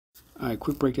All right,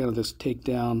 quick breakdown of this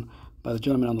takedown by the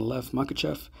gentleman on the left,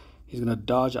 Makachev. He's going to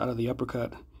dodge out of the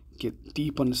uppercut, get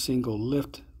deep on the single,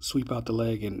 lift, sweep out the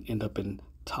leg, and end up in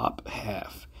top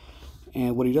half.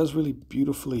 And what he does really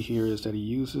beautifully here is that he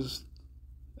uses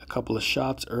a couple of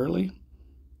shots early.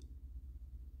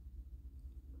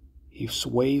 He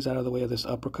sways out of the way of this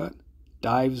uppercut,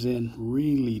 dives in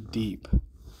really deep,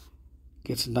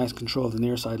 gets a nice control of the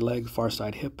near side leg, far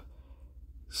side hip,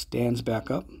 stands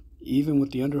back up. Even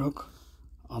with the underhook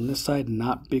on this side,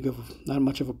 not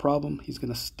much of a problem. He's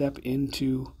going to step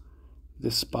into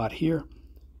this spot here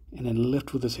and then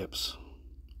lift with his hips.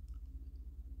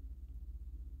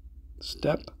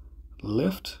 Step,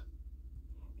 lift,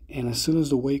 and as soon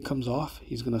as the weight comes off,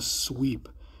 he's going to sweep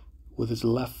with his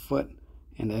left foot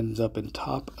and ends up in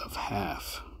top of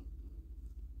half.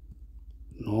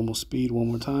 Normal speed one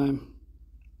more time.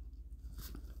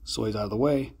 Sways out of the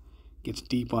way, gets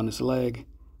deep on his leg,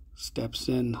 steps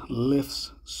in,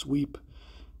 lifts, sweep.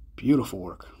 Beautiful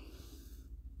work.